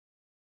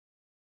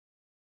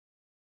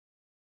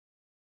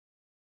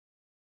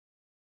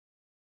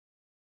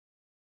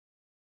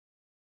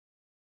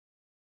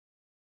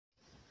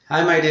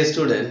Hi my dear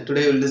student,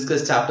 today we will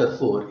discuss chapter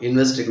 4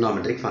 Inverse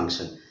Trigonometric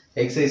Function.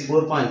 Exercise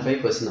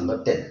 4.5 question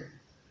number 10.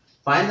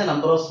 Find the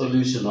number of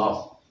solution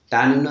of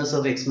tan inverse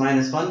of x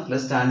minus 1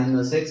 plus tan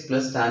inverse x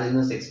plus tan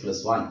inverse x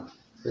plus 1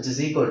 which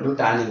is equal to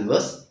tan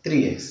inverse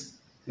 3x.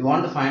 We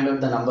want to find out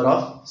the number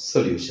of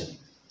solution.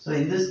 So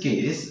in this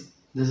case,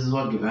 this is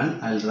what given.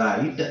 I will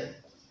write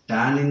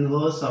tan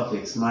inverse of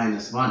x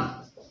minus 1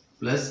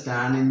 plus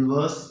tan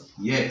inverse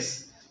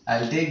x. I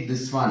will take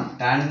this one,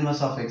 tan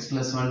inverse of x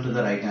plus 1 to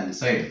the right hand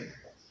side.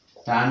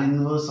 Tan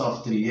inverse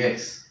of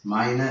 3x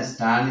minus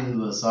tan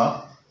inverse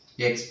of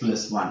x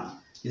plus 1.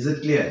 Is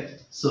it clear?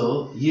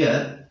 So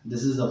here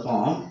this is the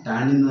form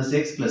tan inverse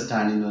x plus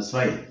tan inverse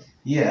y.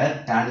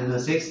 Here tan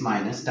inverse x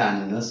minus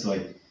tan inverse y.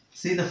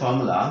 See the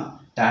formula,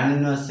 tan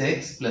inverse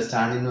x plus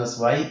tan inverse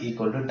y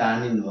equal to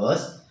tan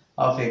inverse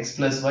of x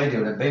plus y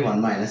divided by 1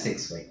 minus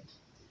xy.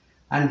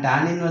 And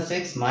tan inverse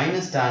x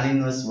minus tan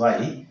inverse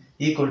y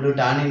equal to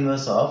tan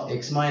inverse of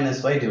x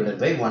minus y divided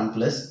by 1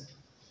 plus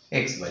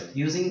xy.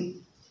 Using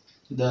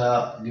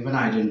the given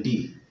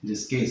identity, in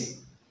this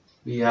case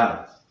we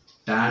have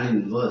tan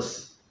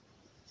inverse.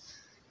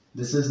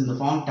 This is in the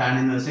form tan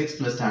inverse x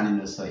plus tan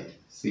inverse y.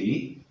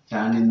 See,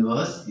 tan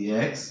inverse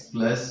x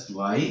plus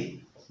y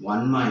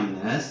 1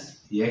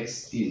 minus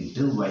x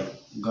into y.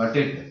 Got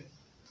it?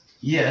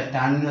 Here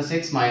tan inverse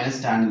x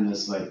minus tan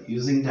inverse y.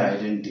 Using the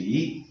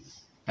identity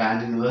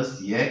tan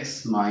inverse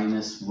x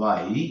minus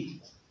y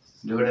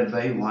divided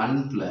by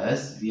 1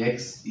 plus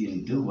x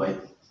into y.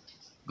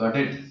 Got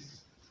it?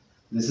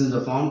 This is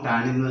the form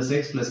tan inverse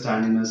x plus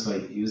tan inverse y.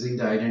 Using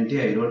the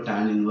identity, I wrote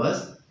tan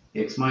inverse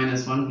x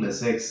minus 1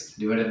 plus x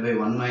divided by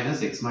 1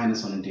 minus x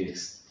minus 1 into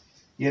x.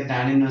 Here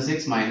tan inverse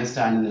x minus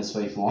tan inverse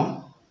y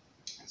form.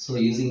 So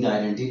using the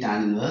identity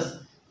tan inverse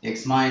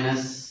x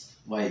minus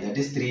y, that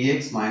is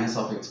 3x minus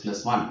of x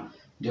plus 1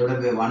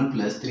 divided by 1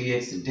 plus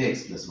 3x into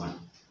x plus 1.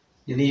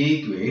 In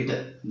the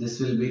equate,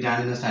 this will be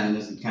tan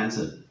inverse will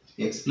cancel.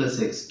 X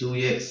plus x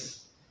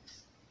 2x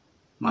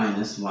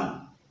minus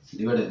 1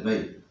 divided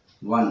by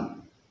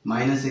 1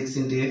 minus x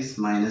into x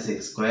minus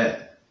x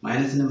square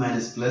minus into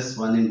minus plus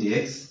 1 into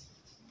x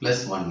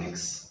plus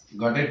 1x.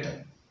 Got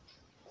it?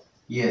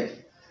 Here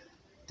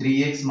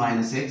 3x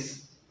minus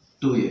x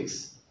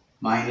 2x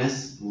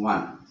minus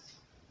 1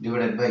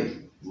 divided by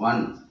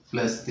 1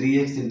 plus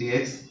 3x into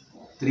x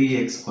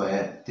 3x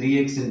square,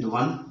 3x into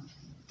 1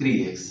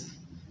 3x.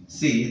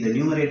 See, the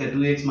numerator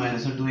 2x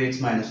minus 1 2x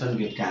minus 1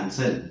 get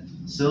cancelled.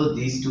 So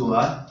these two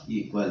are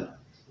equal.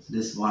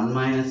 This 1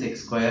 minus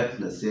x square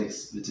plus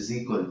x, which is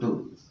equal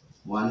to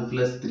 1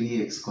 plus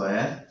 3x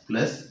square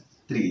plus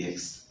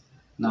 3x.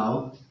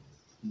 Now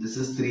this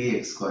is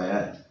 3x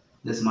square.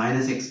 This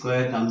minus x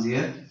square comes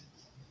here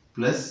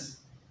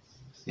plus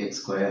x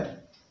square.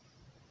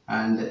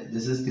 And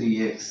this is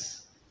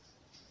 3x.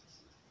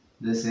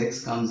 This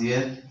x comes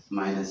here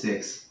minus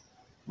x.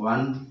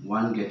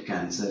 1 get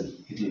cancelled.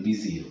 It will be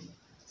 0.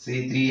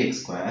 Say 3x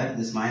square.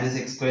 This minus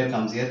x square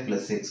comes here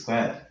plus x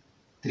square.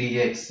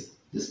 3x.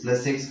 This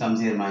plus x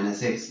comes here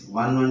minus x.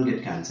 1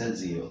 get cancelled,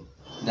 0.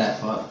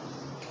 Therefore,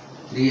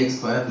 3x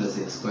square plus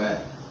x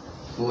square,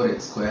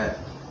 4x square,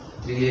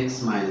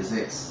 3x minus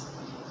x,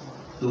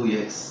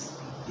 2x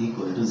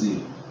equal to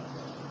 0.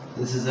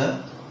 This is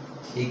a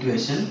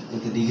equation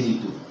with a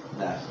degree 2.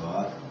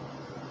 Therefore,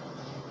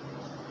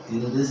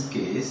 in this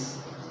case,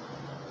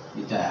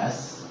 it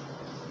has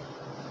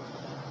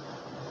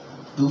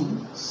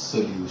 2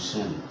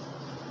 solutions.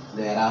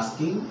 They are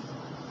asking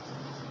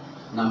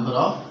number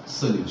of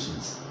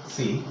solutions.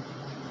 See,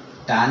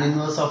 tan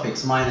inverse of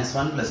x minus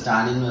 1 plus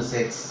tan inverse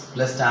x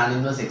plus tan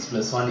inverse x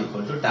plus 1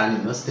 equal to tan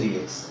inverse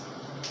 3x.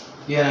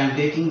 Here I am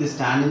taking this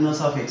tan inverse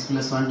of x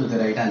plus 1 to the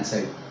right hand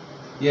side.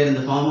 Here in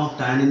the form of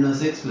tan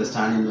inverse x plus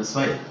tan inverse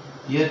y.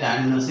 Here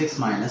tan inverse x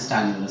minus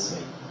tan inverse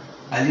y.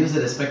 I will use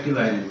the respective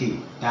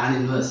identity tan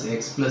inverse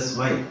x plus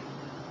y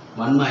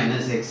 1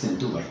 minus x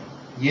into y.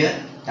 Here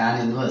tan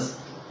inverse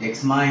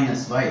x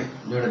minus y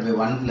divided by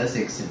 1 plus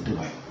x into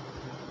y.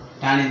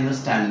 Tan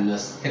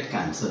inverse get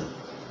cancelled.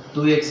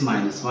 2x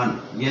minus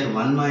 1. Here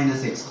 1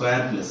 minus x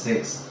square plus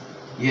x.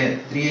 Here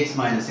 3x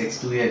minus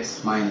x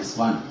 2x minus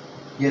 1.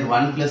 Here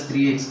 1 plus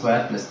 3x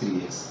square plus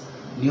 3x.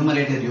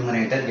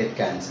 Numerator get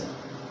cancelled.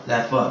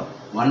 Therefore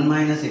 1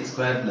 minus x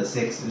square plus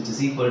x, which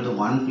is equal to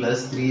 1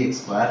 plus 3x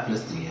square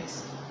plus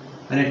 3x.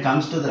 When it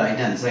comes to the right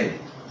hand side,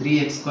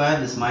 3x square,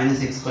 this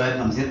minus x square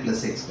comes here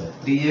plus x square.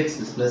 3x,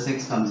 this plus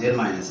x comes here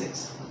minus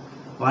x.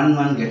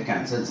 1 get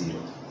cancelled,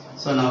 0.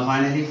 So now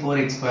finally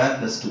 4x square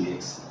plus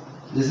 2x.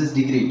 This is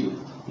degree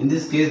 2. In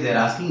this case they are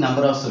asking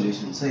number of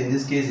solutions. So in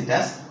this case it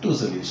has 2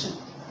 solutions.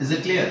 Is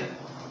it clear?